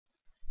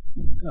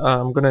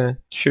I'm gonna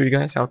show you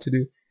guys how to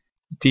do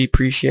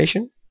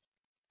depreciation.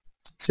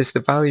 Since the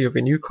value of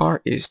a new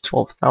car is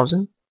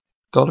 $12,000,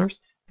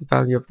 the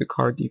value of the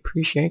car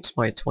depreciates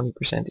by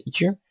 20%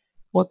 each year.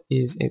 What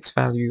is its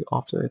value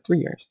after 3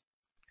 years?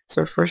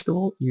 So first of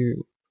all,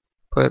 you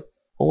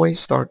always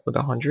start with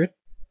 100,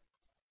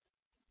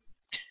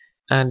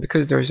 and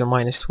because there is a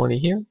minus 20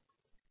 here,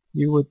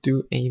 you would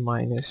do a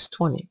minus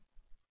 20,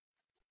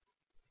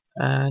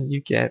 and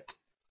you get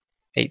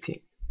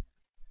 18.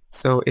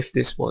 So if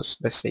this was,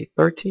 let's say,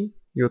 30,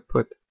 you would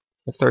put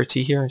a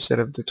 30 here instead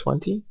of the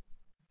 20.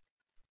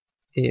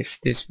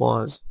 If this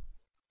was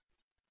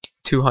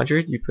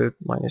 200, you put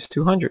minus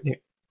 200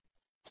 here.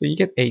 So you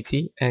get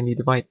 80, and you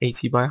divide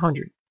 80 by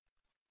 100.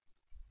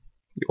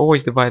 You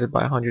always divide it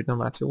by 100 no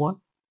matter what,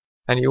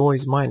 and you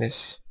always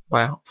minus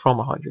from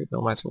 100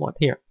 no matter what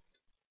here.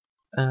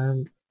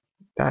 And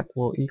that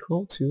will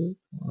equal to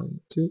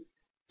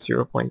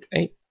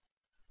 0.8.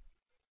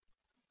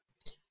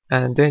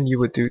 And then you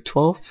would do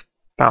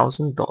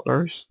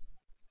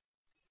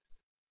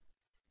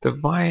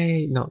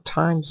 $12,000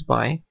 times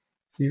by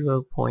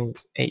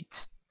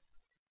 0.8.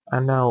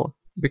 And now,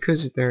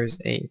 because there's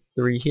a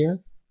 3 here,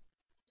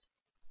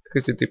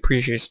 because it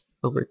depreciates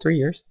over 3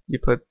 years, you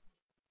put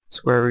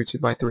square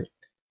rooted by 3.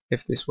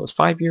 If this was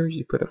 5 years,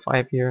 you put a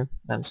 5 here,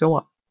 and so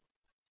on.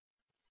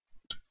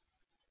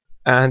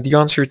 And the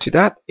answer to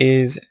that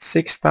is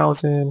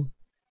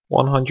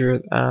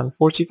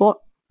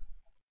 6,144.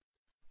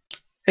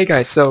 Hey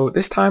guys, so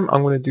this time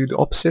I'm going to do the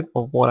opposite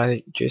of what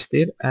I just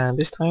did, and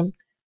this time I'm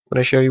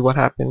going to show you what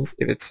happens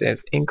if it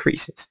says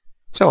increases.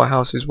 So a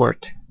house is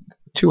worth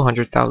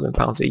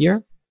 £200,000 a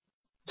year.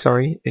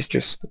 Sorry, it's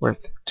just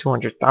worth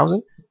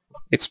 200,000.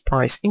 Its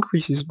price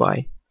increases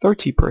by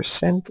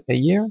 30% a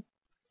year.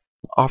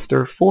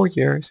 After 4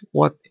 years,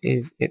 what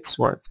is its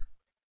worth?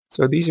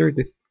 So these are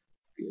the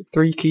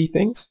 3 key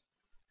things.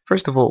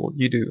 First of all,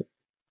 you do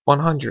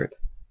 100.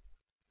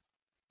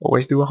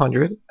 Always do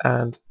 100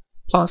 and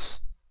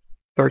plus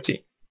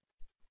 30.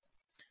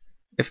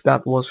 If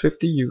that was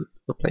 50, you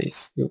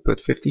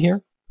put 50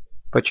 here,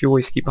 but you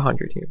always keep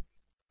 100 here.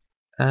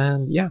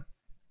 And yeah,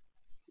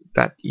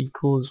 that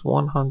equals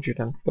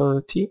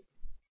 130.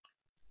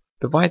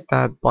 Divide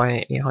that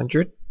by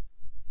 100,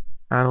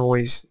 and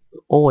always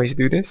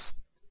do this.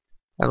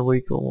 That will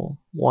equal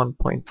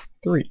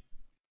 1.3.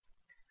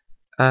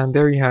 And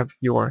there you have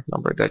your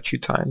number that you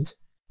times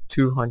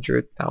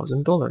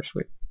 $200,000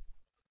 with.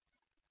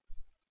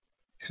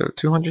 So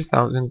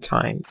 200,000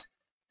 times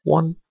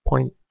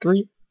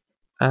 1.3,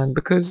 and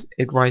because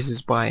it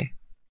rises by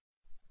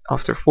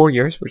after 4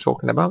 years, we're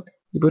talking about,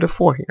 you put a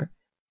 4 here.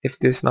 If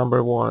this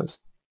number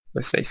was,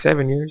 let's say,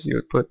 7 years, you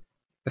would put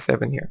a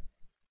 7 here.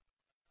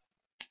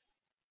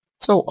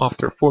 So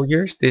after 4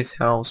 years, this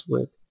house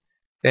would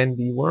then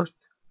be worth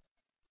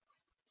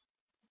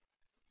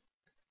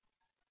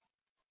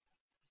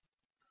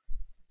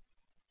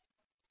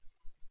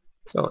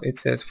it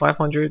says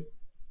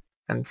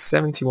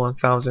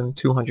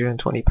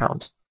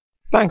 £571,220.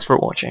 Thanks for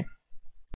watching.